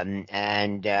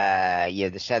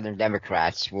 The Southern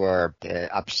Democrats were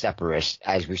obstreperous,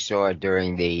 as we saw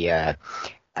during the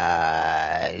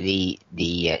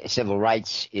civil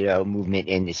rights, movement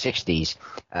in the 60s.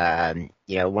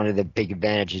 One of the big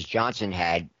advantages Johnson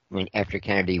had after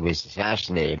Kennedy was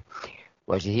assassinated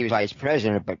was that he was vice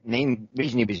president, but the main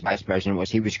reason he was vice president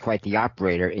was he was quite the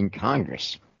operator in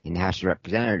Congress, in the House of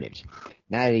Representatives.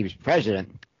 Now that he was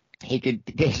president, he could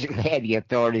basically have the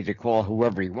authority to call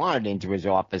whoever he wanted into his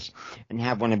office and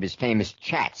have one of his famous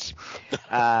chats.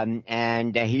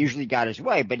 He usually got his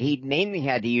way, but he mainly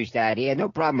had to use that. He had no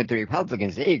problem with the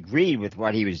Republicans. They agreed with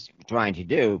what he was trying to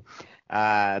do.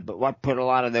 But what put a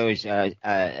lot of those,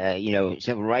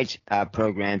 civil rights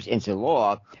programs into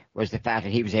law was the fact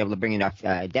that he was able to bring enough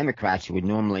Democrats who would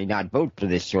normally not vote for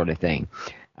this sort of thing.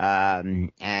 How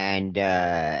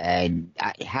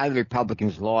the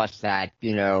Republicans lost that,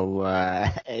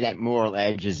 that moral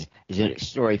edge is a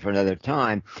story for another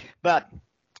time. But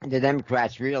the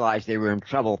Democrats realized they were in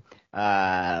trouble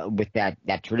with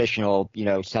that traditional,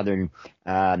 Southern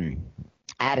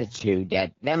attitude,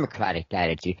 that Democratic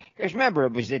attitude. Because remember,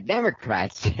 it was the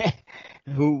Democrats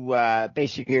who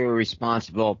basically were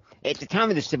responsible. At the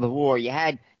time of the Civil War, you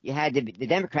had the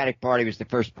Democratic Party was the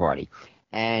first party.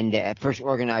 And first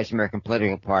organized American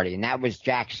political party, and that was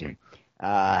Jackson,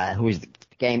 who was the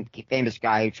famous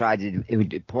guy who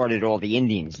deported all the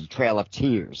Indians, the Trail of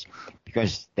Tears,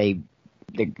 because the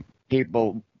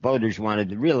voters wanted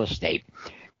the real estate.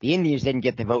 The Indians didn't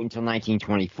get the vote until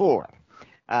 1924,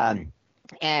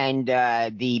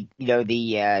 the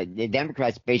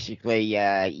Democrats basically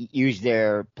used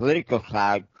their political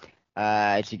clout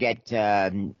to get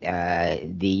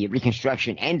the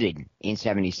Reconstruction ended in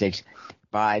 '76.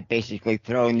 By basically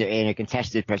in a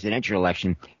contested presidential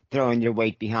election, throwing their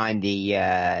weight behind the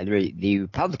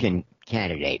Republican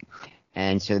candidate.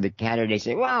 And so the candidates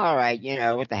say, well, all right,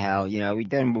 what the hell, we've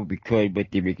done what we could with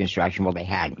the Reconstruction. Well, they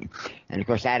hadn't. And of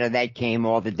course, out of that came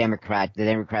all the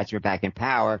Democrats were back in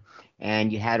power,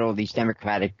 and you had all these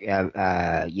Democratic,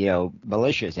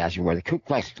 militias, as it were. The Ku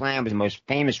Klux Klan was the most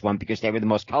famous one because they were the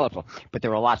most colorful, but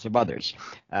there were lots of others.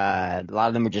 A lot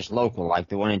of them were just local, like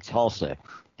the one in Tulsa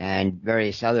and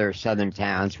various other southern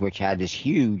towns, which had this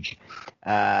huge,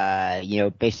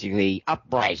 basically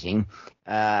uprising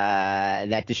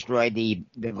that destroyed the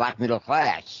black middle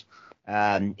class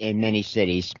in many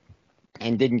cities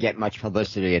and didn't get much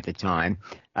publicity at the time.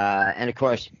 And of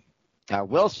course,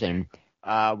 Wilson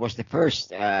was the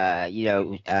first,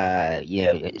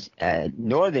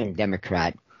 Northern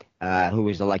Democrat who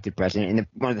was elected president. And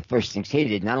one of the first things he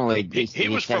did, not only did he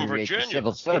was from Virginia.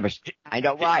 Civil service. I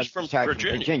know why. He was from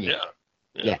Virginia.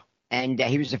 Yeah. And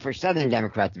he was the first Southern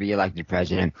Democrat to be elected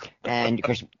president. And of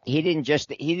course, he didn't just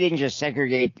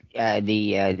segregate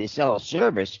the civil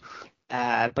service,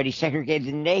 but he segregated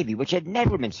the Navy, which had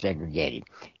never been segregated.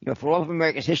 For all of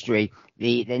America's history,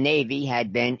 the Navy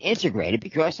had been integrated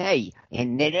because, hey,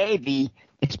 in the Navy,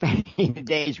 especially in the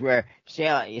days where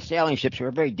sailing ships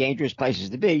were very dangerous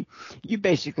places to be, you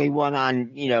basically won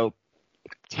on,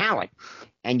 talent.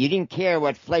 And you didn't care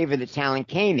what flavor the talent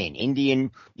came in, Indian,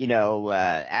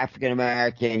 African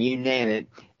American, you name it.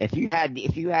 If you had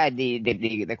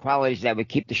the qualities that would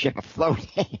keep the ship afloat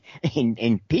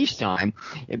in peacetime,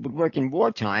 it would work in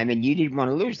wartime, and you didn't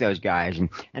want to lose those guys. And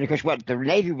of course, what the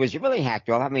Navy was really hacked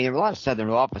off. I mean, there were a lot of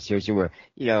Southern officers who were,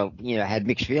 had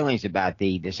mixed feelings about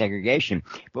the segregation.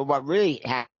 But what really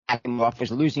hacked them off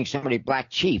was losing so many black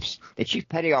chiefs. The chief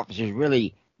petty officers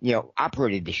really,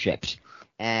 operated the ships.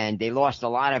 And they lost a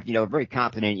lot of, very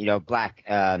competent, black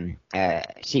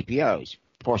CPOs,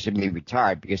 forcibly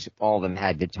retired because all of them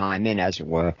had the time in, as it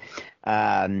were.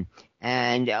 And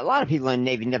a lot of people in the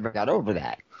Navy never got over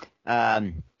that.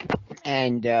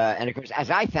 And of course, as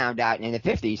I found out in the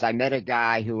 50s, I met a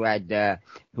guy who had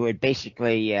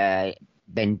basically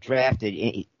been drafted.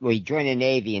 He joined the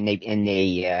Navy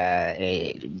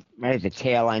right at the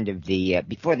tail end of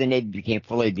before the Navy became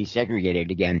fully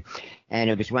desegregated again. And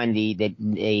it was when the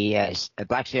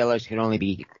black sailors could only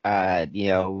be,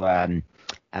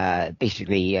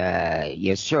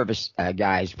 service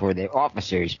guys for the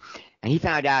officers. And he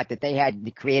found out that they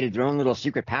had created their own little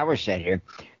secret power center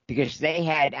because they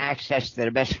had access to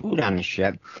the best food on the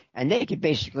ship, and they could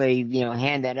basically,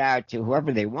 hand that out to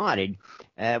whoever they wanted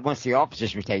once the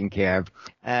officers were taken care of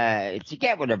to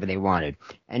get whatever they wanted.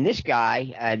 And this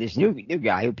guy, this new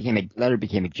guy who later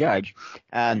became a judge,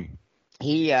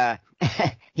 he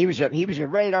was a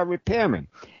radar repairman,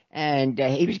 and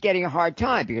he was getting a hard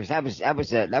time because that was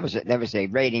a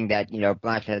rating that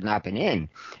blacks had not been in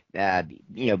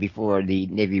before the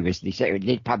Navy was desegregated.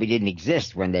 It probably didn't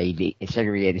exist when they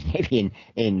segregated the Navy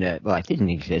it didn't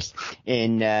exist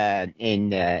in the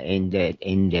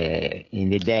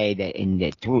day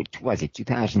that was it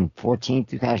 2014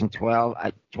 2012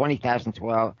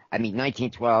 2012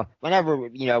 1912 whenever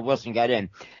Wilson got in.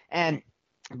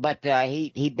 But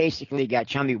he basically got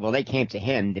chummy. Well, they came to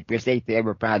him because they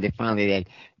were proud that finally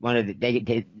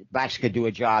they blacks could do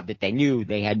a job that they knew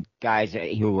they had guys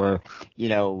who were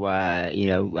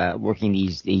working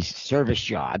these service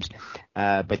jobs,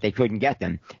 but they couldn't get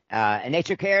them, and they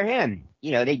took care of him.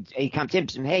 They come to him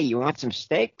and say, hey, you want some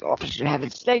steak? Officers are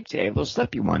having steak today. We'll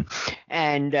slip you one.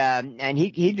 And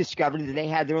he discovered that they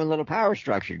had their own little power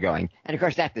structure going. And, of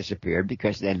course, that disappeared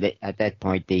because then at that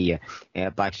point the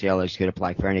black sailors could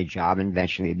apply for any job, and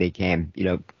eventually they became,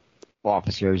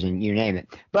 officers and you name it.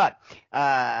 But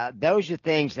those are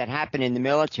things that happen in the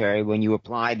military when you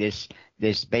apply this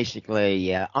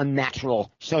basically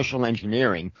unnatural social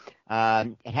engineering.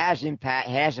 It has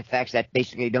effects that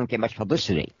basically don't get much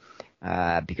publicity.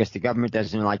 Because the government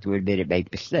doesn't like to admit it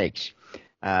made mistakes.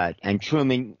 And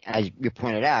Truman, as you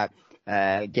pointed out,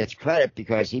 gets credit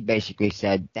because he basically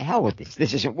said, "The hell with this!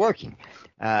 This isn't working."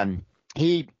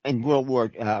 He in World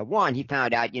War I, he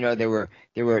found out, there were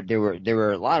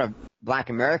a lot of black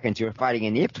Americans who were fighting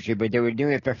in the infantry, but they were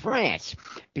doing it for France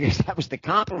because that was the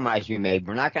compromise we made.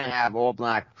 We're not going to have all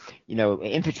black,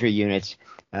 infantry units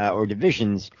or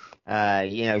divisions.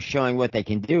 Showing what they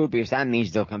can do, because that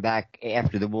means they'll come back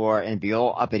after the war and be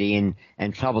all uppity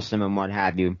and troublesome and what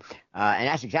have you. And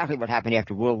that's exactly what happened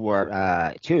after World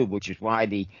War II, which is why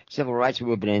the civil rights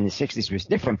movement in the 60s was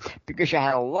different, because you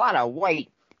had a lot of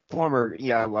white former,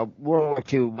 World War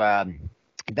II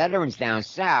veterans down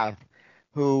south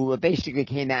who basically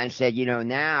came out and said,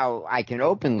 now I can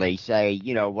openly say,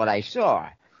 what I saw.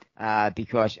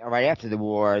 because right after the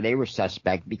war they were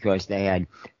suspect because they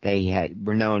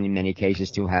were known in many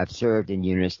cases to have served in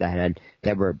units that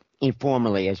were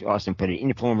informally, as Austin put it,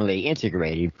 informally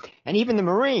integrated, and even the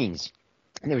Marines.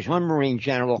 And there was one Marine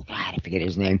general, God, I forget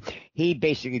his name. He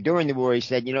basically, during the war, he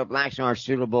said, blacks aren't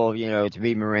suitable, to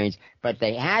be Marines, but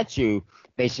they had to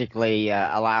basically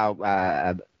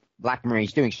allow black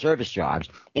Marines doing service jobs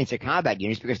into combat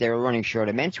units because they were running short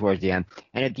of men towards the end.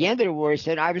 And at the end of the war, he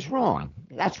said, I was wrong.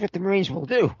 That's what the Marines will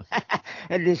do.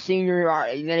 And the senior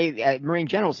Marine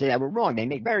general said, we're wrong. They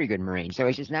make very good Marines. So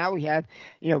he says, now we have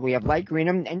light green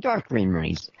and dark green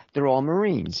Marines. They're all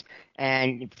Marines.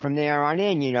 And from there on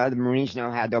in, the Marines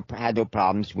had no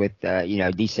problems with,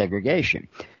 desegregation.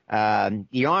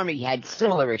 The Army had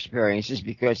similar experiences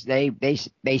because they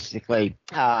basically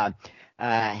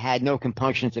had no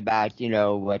compunctions about,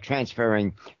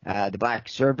 transferring the black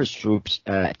service troops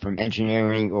from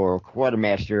engineering or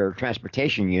quartermaster or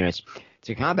transportation units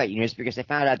to combat units because they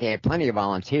found out they had plenty of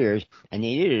volunteers and they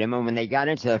needed them. And when they got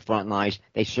into the front lines,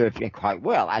 they served quite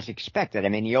well, as expected. I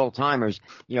mean, the old timers,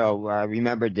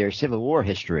 remembered their Civil War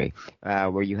history,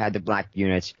 where you had the black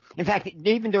units. In fact,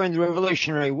 even during the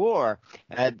Revolutionary War,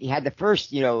 you had the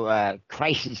first,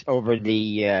 crisis over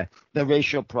the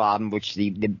racial problem, which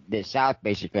the South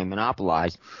basically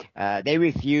monopolized. They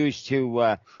refused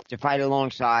to fight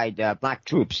alongside black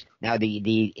troops. Now,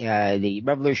 the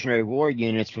Revolutionary War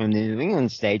units from the New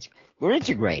England states were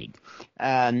integrated,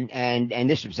 and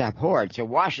this was abhorred. So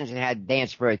Washington had to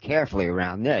dance very carefully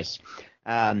around this.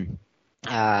 But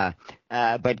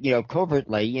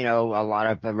covertly, a lot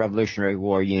of Revolutionary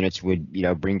War units would,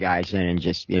 bring guys in and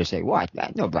just, say, what?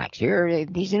 No blacks here.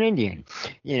 He's an Indian,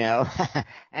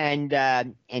 and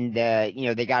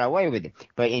they got away with it.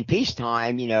 But in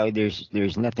peacetime,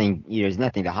 there's nothing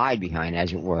to hide behind,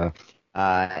 as it were.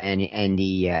 And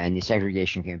the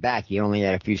segregation came back. You only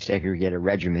had a few segregated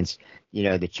regiments,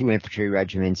 the 2 infantry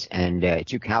regiments and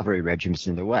 2 cavalry regiments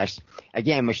in the West,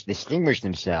 again, which distinguished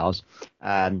themselves.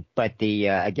 But the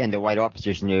white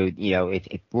officers knew,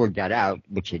 if word got out,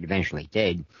 which it eventually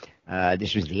did,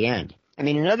 this was the end. I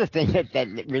mean, another thing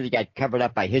that really got covered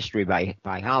up by history, by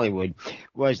Hollywood,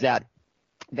 was that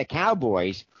the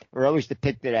cowboys were always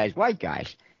depicted as white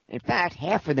guys. In fact,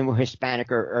 half of them were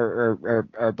Hispanic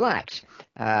or blacks.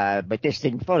 But this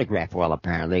didn't photograph well,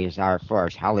 apparently, as far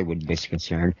as Hollywood was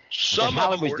concerned. Some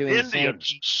of them were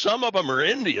Indians. Some of them are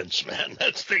Indians, man.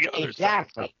 That's the other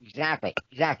thing.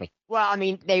 Exactly. Well, I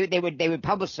mean, they would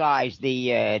publicize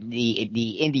the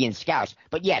Indian scouts.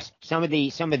 But yes, some of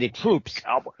the troops.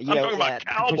 Cowboys. I'm talking about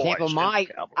cowboys. For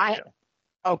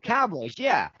example, cowboys,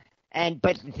 yeah.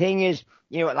 But the thing is,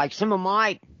 like some of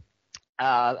my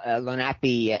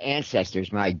Lenape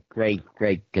ancestors, my great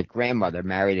grandmother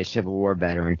married a Civil War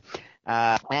veteran,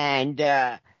 and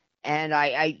I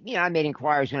made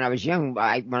inquiries when I was young.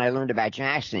 When I learned about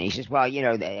Jackson, he says, well,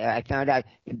 I found out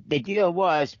the deal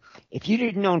was if you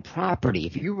didn't own property,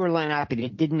 if you were Lenape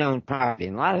that didn't own property,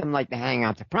 and a lot of them like to hang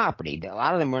on to property. A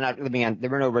lot of them were not living on.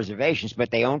 There were no reservations, but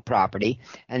they owned property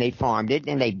and they farmed it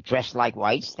and they dressed like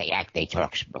whites. They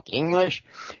spoke English.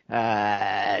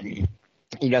 The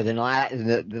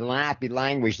Lenape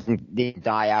language didn't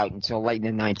die out until late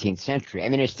in the 19th century. I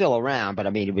mean, it's still around, but I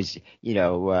mean, it was,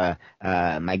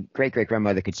 my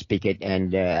great-great-grandmother could speak it,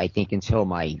 and I think until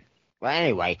the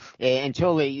late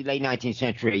 19th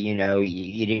century,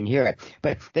 you didn't hear it.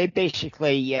 But they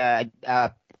basically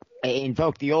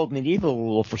invoked the old medieval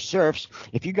rule for serfs.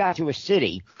 If you got to a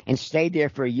city and stayed there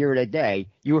for a year and a day,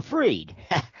 you were freed.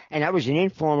 And that was an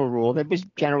informal rule that was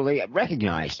generally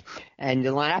recognized. And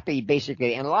the Lenape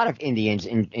basically, and a lot of Indians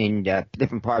in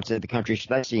different parts of the country,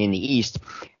 especially in the East,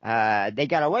 they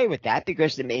got away with that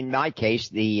because, in my case,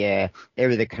 they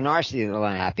were the Canarsie of the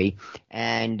Lenape,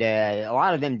 and a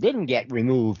lot of them didn't get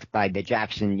removed by the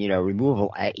Jackson,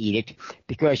 removal edict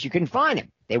because you couldn't find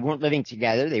them. They weren't living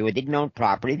together. They didn't own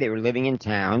property. They were living in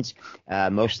towns,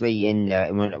 mostly in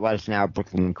what is now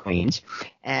Brooklyn and Queens.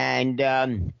 And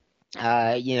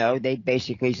they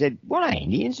basically said, we're not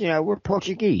Indians, we're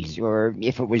Portuguese. Or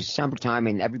if it was summertime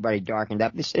and everybody darkened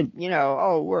up, they said,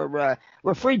 we're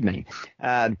freedmen.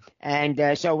 So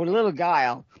with a little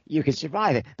guile, you can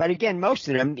survive it. But again, most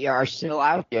of them are still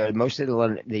out there. Most of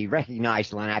the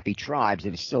recognized Lenape tribes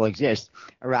that still exist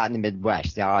are out in the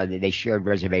Midwest. They shared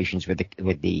reservations with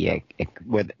the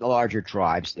larger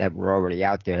tribes that were already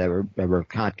out there that were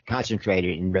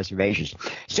concentrated in reservations.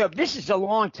 So this is a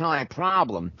long time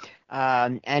problem.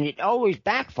 And it always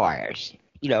backfires,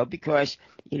 because,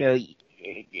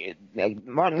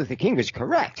 Martin Luther King was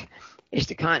correct. It's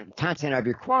the content of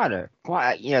your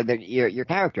your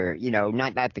character,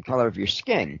 not the color of your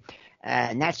skin.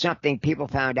 and that's something people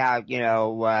found out,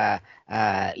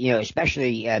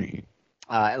 especially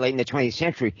late in the 20th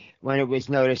century, when it was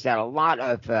noticed that a lot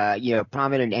of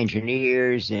prominent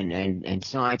engineers and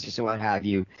scientists and what have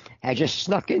you had just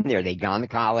snuck in there. They'd gone to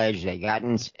college, they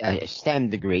gotten STEM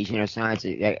degrees, science,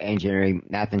 engineering,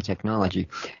 math, and technology,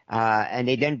 and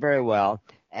they done very well.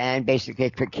 And basically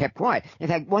kept quiet. In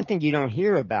fact, one thing you don't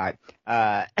hear about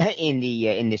in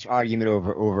this argument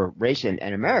over race in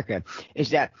America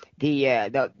is that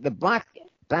the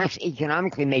blacks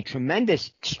economically made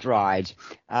tremendous strides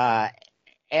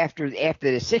after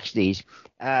the 60s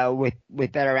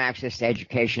with better access to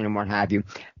education and what have you.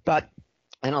 And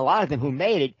a lot of them who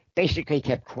made it basically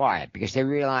kept quiet because they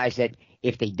realized that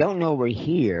if they don't know we're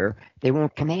here, they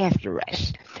won't come after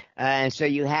us. And so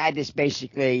you had this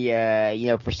basically,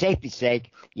 for safety's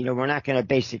sake, we're not going to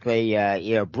basically,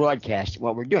 broadcast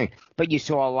what we're doing. But you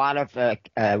saw a lot of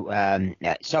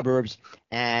suburbs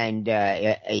and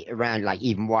around like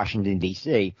even Washington,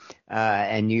 D.C.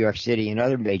 And New York City and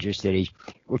other major cities,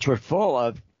 which were full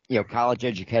of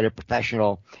college-educated,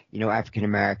 professional, African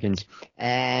Americans,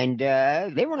 and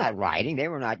they were not rioting. They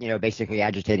were not, basically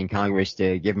agitating Congress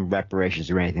to give them reparations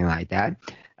or anything like that,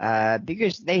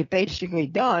 because they basically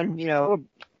done,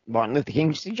 Martin Luther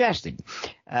King suggested,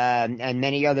 and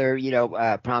many other,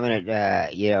 prominent,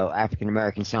 African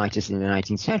American scientists in the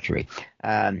 19th century,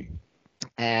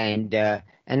 and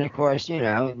of course,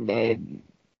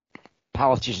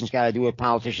 politicians got to do what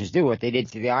politicians do. What they did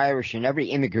to the Irish and every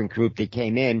immigrant group that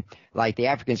came in, like the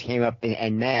Africans came up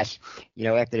en masse,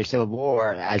 after the Civil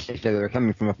War, as if they were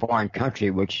coming from a foreign country,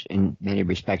 which in many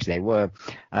respects they were,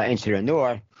 into the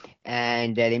north.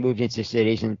 And they moved into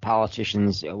cities, and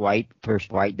politicians,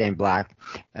 first white, then black,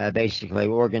 basically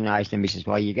organized them. He says,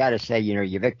 well, you got to say,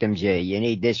 your victims, you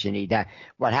need this, you need that.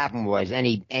 What happened was,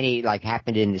 like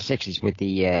happened in the 60s with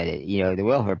the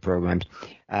welfare programs,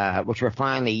 which were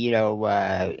finally,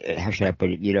 how should I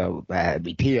put it,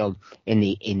 repealed in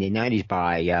the 90s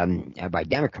by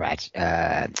Democrats,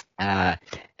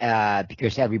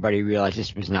 because everybody realized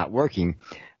this was not working.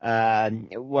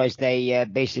 Was they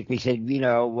basically said,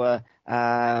 we're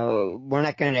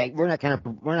not going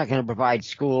to provide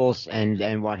schools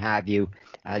and what have you.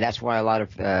 That's why a lot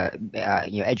of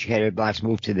educated blacks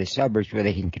move to the suburbs where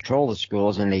they can control the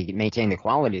schools and they maintain the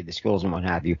quality of the schools and what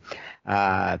have you.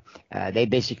 They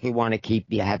basically want to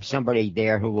have somebody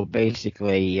there who will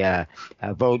basically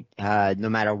vote no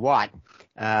matter what.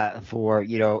 For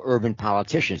urban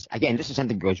politicians. Again, this is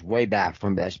something that goes way back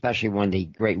from, especially when the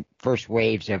great first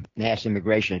waves of mass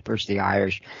immigration, first the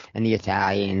Irish and the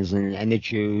Italians and the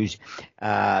Jews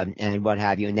and what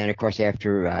have you, and then of course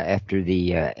after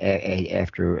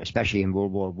especially in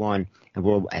World War One,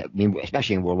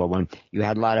 especially in World War One, you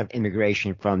had a lot of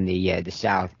immigration from the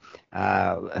South,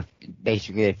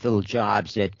 basically to fill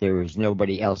jobs that there was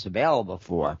nobody else available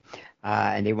for.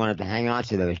 And they wanted to hang on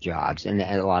to those jobs, and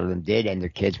a lot of them did, and their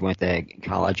kids went to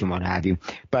college and what have you.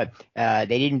 But they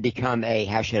didn't become a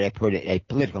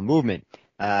political movement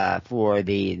for a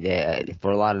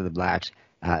lot of the blacks.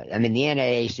 The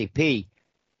NAACP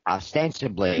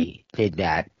ostensibly did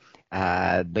that,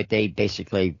 but they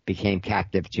basically became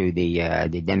captive to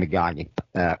the demagogic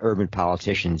urban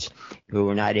politicians who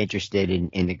were not interested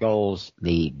in the goals,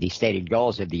 the stated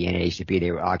goals of the NAACP. They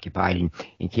were occupied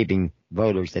in keeping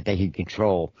voters that they could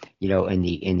control, in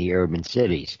the urban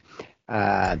cities.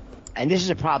 And this is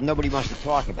a problem nobody wants to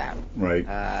talk about, right?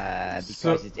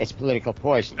 Because it's political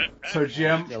poison. So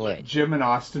Jim and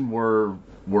Austin, we're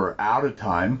out of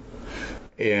time,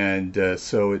 and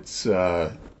so it's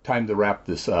time to wrap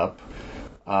this up.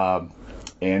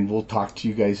 And we'll talk to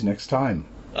you guys next time.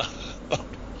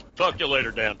 Talk to you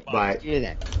later, Dan. Bye. See you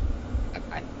then.